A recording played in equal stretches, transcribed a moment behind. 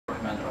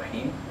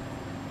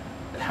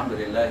الحمد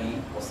لله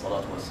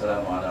والصلاة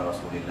والسلام على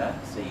رسول الله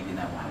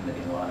سيدنا محمد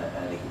وعلى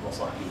آله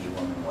وصحبه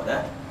ومن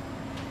والاه.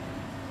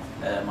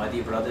 My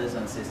dear brothers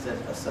and sisters,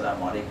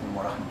 Assalamu alaikum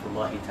wa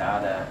rahmatullahi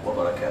ta'ala wa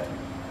barakatuh.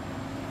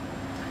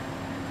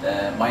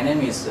 My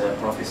name is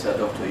Professor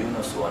Dr.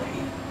 Younes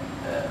Soualhi.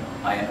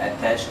 I am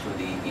attached to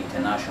the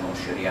International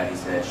Shari'ah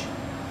Research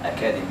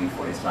Academy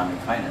for Islamic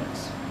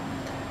Finance,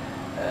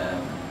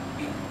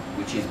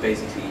 which is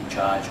basically in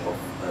charge of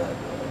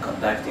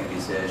conducting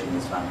research in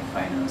Islamic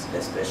finance,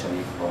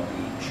 especially from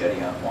the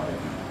Shari'ah point of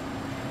view.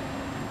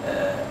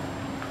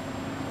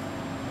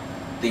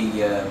 The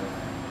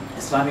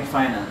Islamic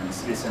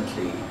finance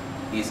recently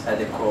is at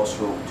a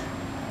crossroad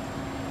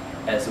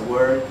as the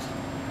world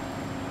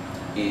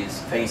is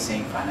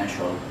facing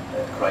financial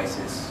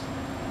crisis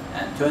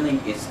and turning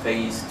its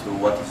face to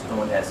what is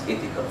known as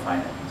ethical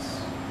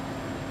finance.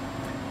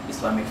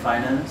 Islamic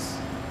finance,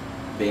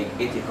 being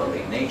ethical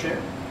in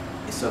nature,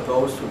 is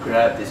supposed to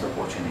grab this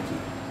opportunity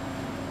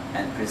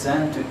and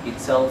present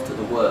itself to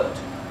the world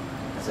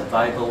as a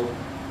viable,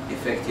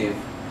 effective,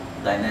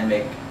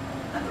 dynamic,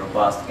 and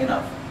robust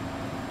enough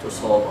to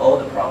solve all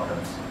the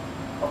problems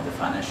of the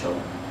financial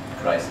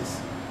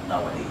crisis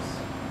nowadays.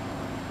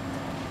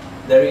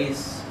 There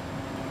is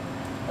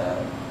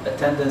a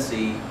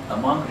tendency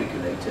among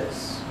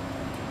regulators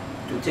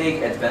to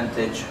take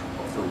advantage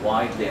of the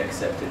widely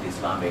accepted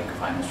Islamic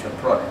financial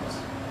products,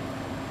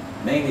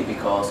 mainly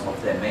because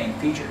of their main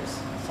features,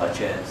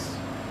 such as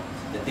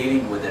the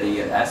dealing with the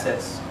real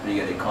assets,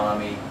 real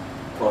economy,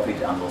 profit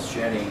and loss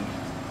sharing,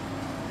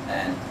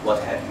 and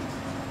what have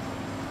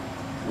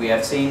you. We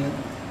have seen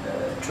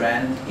a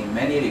trend in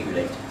many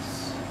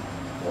regulators,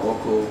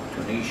 Morocco,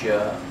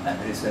 Tunisia, and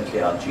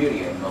recently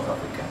Algeria in North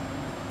Africa.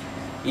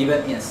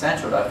 Even in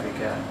Central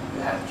Africa,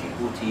 you have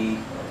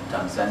Djibouti,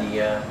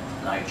 Tanzania,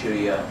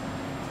 Nigeria.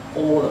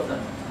 All of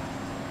them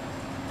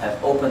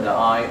have opened their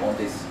eye on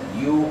this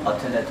new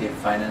alternative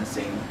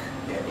financing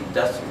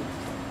industry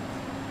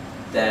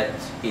that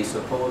is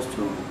supposed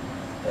to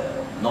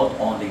not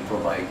only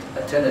provide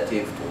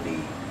alternative to the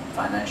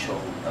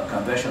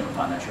conventional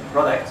financial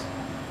products,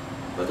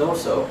 but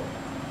also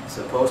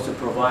supposed to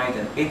provide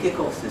an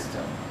ethical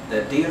system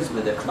that deals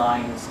with the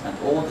clients and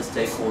all the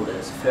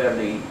stakeholders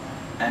fairly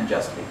and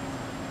justly.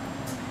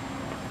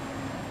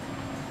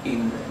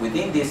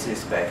 Within this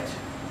respect,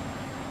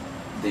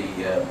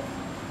 the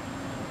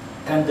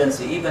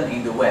tendency even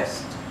in the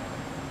West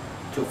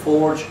to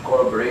forge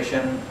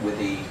collaboration with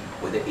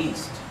the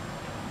East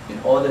in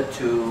order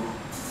to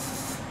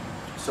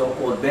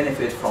so-called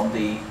benefit from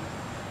the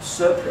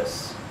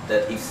surplus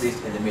that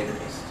exists in the Middle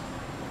East.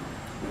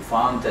 We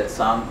found that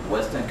some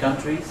Western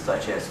countries,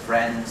 such as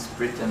France,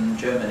 Britain,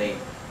 Germany,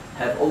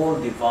 have all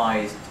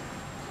devised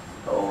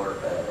or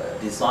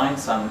designed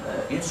some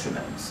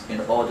instruments in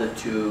order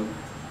to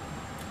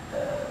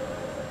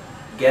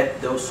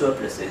get those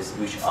surpluses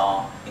which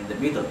are in the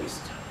Middle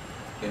East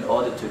in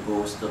order to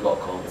boost the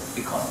local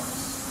economies.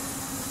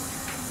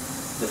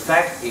 The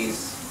fact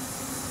is,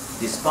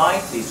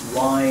 despite this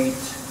wide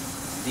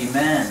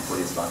demand for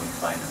Islamic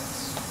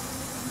finance,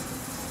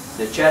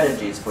 the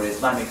challenges for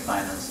Islamic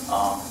finance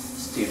are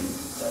still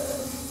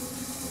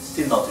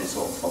not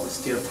resolved, or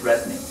still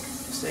threatening,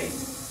 to say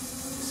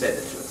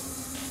the truth.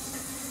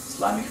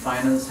 Islamic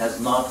finance has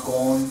not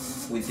gone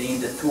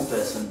within the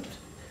 2%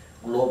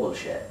 global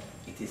share.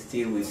 It is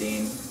still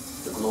within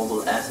the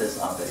global assets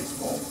are very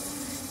small.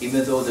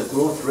 Even though the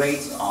growth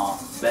rates are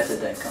better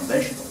than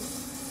conventional,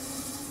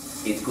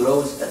 it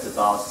grows at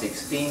about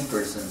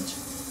 16%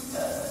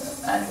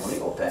 annually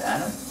or per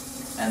annum,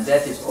 and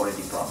that is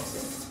already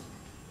promising.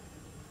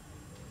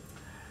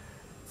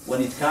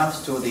 When it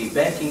comes to the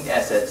banking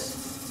assets,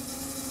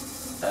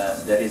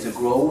 there is a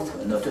growth,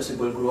 a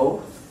noticeable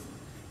growth.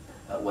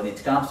 When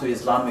it comes to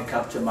Islamic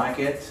capital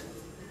market,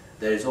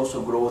 there is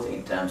also growth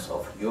in terms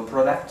of new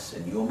products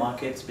and new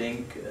markets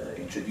being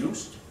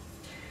introduced.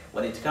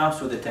 When it comes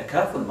to the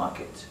takaful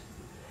market,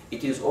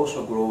 it is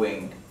also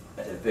growing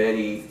at a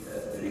very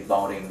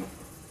rebounding,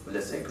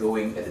 let's say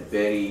growing at a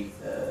very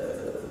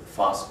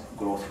fast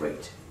growth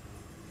rate.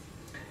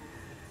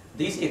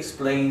 This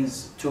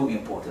explains two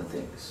important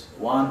things.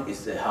 One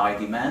is the high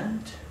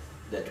demand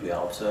that we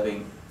are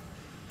observing.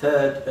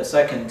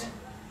 Second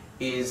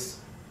is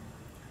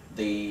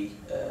the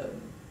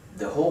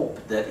hope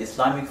that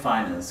Islamic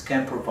finance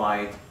can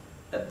provide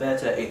a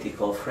better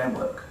ethical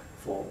framework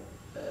for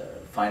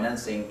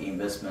financing,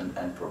 investment,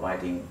 and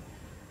providing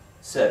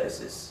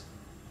services.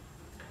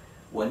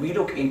 When we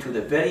look into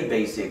the very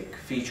basic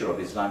feature of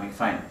Islamic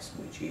finance,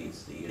 which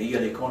is the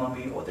real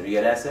economy or the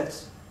real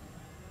assets,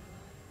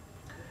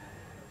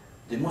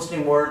 the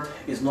Muslim world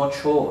is not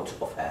short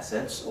of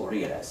assets or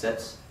real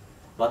assets,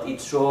 but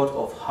it's short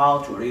of how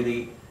to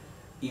really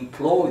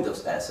employ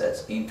those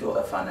assets into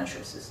a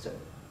financial system.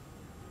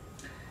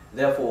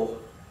 Therefore,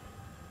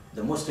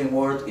 the Muslim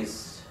world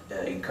is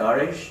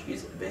encouraged,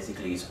 is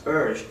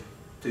urged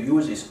to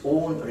use its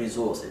own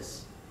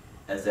resources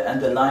as the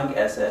underlying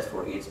asset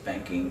for its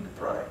banking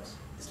products,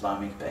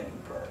 Islamic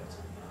banking products.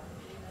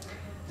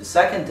 The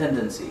second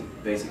tendency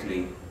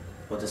basically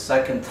or the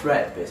second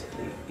threat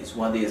basically, is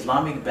when the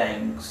Islamic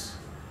banks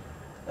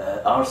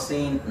are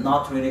seen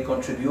not really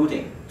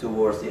contributing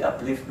towards the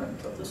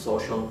upliftment of the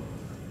social,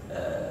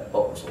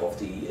 of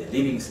the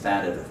living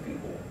standard of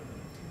people.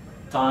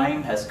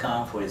 Time has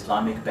come for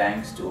Islamic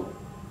banks to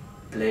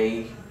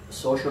play a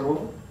social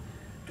role,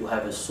 to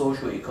have a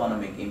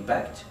socio-economic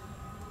impact,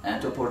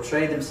 and to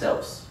portray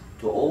themselves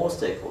to all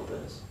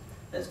stakeholders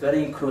as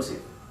very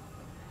inclusive,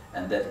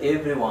 and that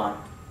everyone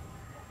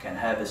can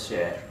have a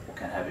share, or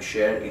can have a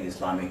share in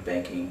Islamic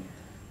banking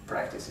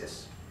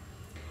practices.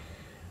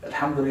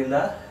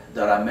 Alhamdulillah,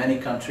 there are many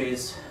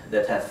countries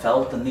that have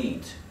felt the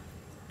need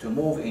to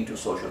move into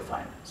social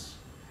finance.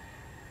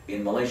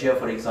 In Malaysia,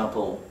 for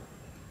example,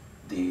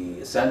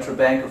 the Central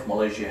Bank of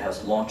Malaysia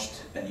has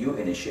launched a new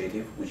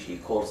initiative, which he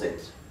calls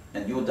it a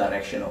new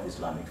direction of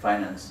Islamic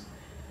finance,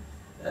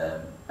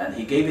 and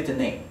he gave it a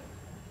name,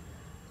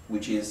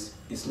 which is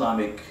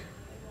Islamic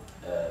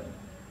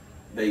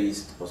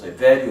based, or say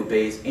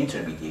value-based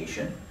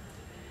intermediation,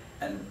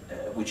 and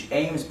which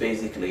aims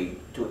basically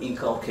to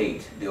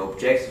inculcate the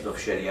objectives of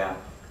Sharia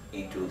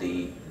into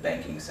the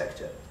banking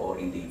sector, or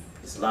in the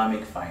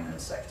Islamic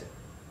finance sector.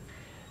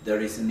 There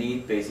is a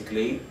need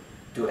basically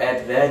to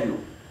add value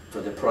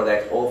to the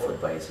product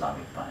offered by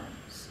Islamic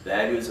finance.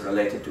 Values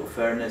related to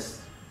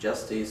fairness,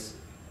 justice,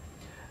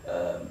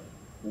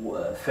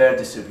 fair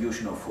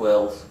distribution of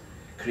wealth,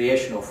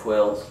 creation of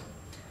wealth,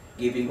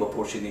 giving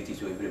opportunity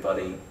to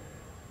everybody,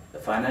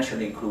 financial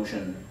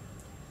inclusion,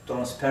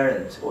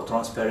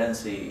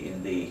 transparency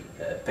in the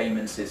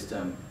payment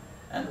system,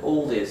 and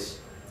all these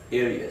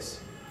areas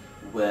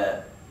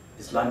where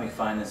Islamic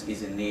finance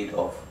is in need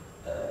of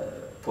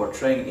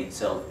portraying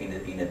itself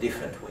in a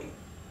different way.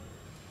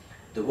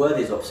 The world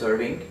is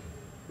observing,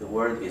 the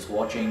world is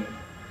watching,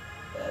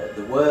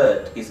 the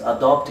world is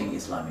adopting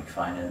Islamic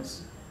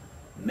finance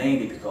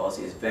mainly because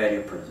its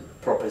value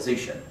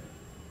proposition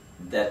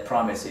that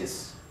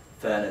promises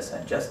fairness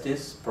and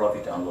justice,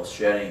 profit and loss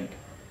sharing,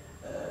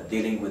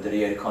 dealing with the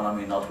real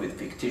economy, not with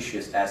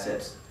fictitious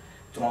assets,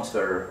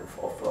 transfer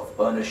of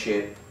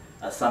ownership,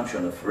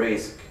 assumption of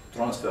risk,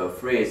 transfer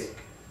of risk,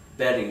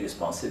 bearing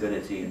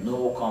responsibility,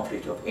 no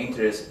conflict of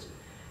interest,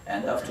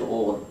 and after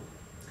all,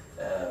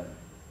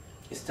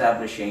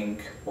 establishing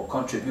or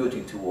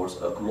contributing towards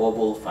a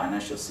global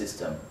financial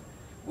system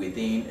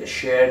within a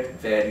shared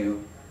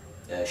value,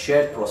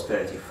 shared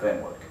prosperity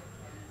framework.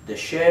 The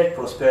shared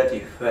prosperity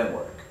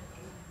framework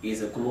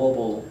is a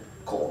global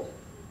call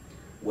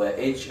where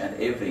each and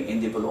every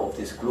individual of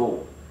this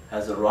globe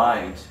has a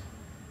right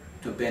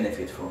to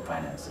benefit from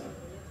financing,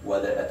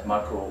 whether at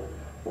macro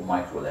or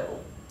micro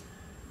level.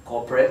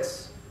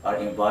 Corporates are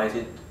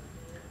invited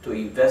to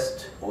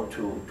invest or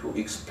to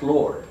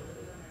explore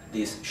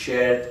these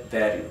shared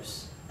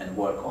values and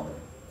work on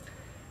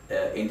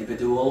them.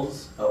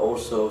 Individuals are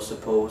also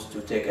supposed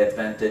to take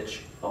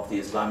advantage of the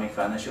Islamic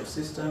financial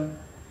system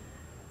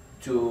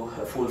to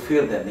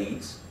fulfill their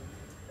needs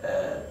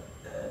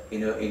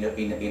in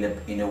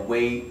a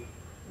way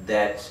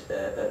that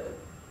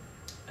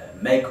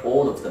make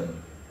all of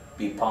them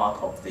be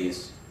part of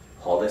this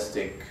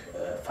holistic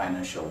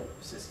financial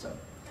system.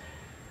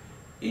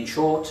 In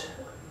short,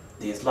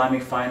 the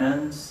Islamic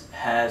finance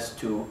has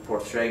to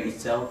portray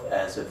itself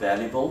as a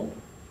valuable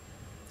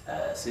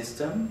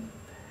system.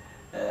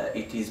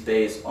 It is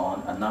based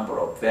on a number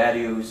of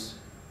values.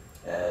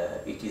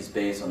 It is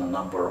based on a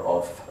number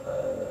of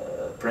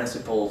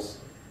principles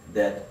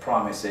that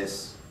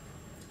promises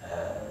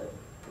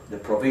the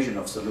provision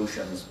of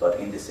solutions, but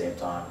in the same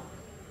time,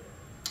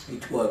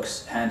 it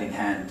works hand in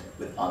hand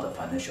with other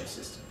financial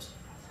systems.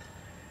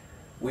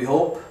 We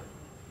hope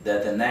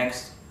that the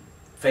next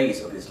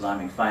phase of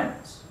Islamic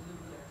finance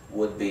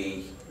would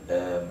be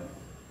a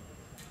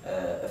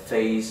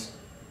phase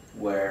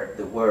where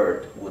the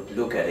world would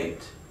look at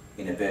it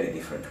in a very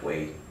different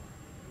way,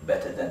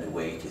 better than the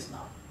way it is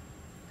now.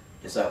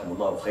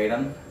 Jazakumullahu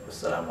khairan.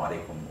 Wassalamu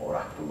alaikum wa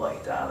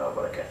rahmatullahi ta'ala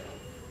wa barakatuh.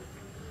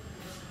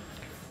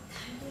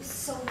 Thank you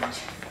so much.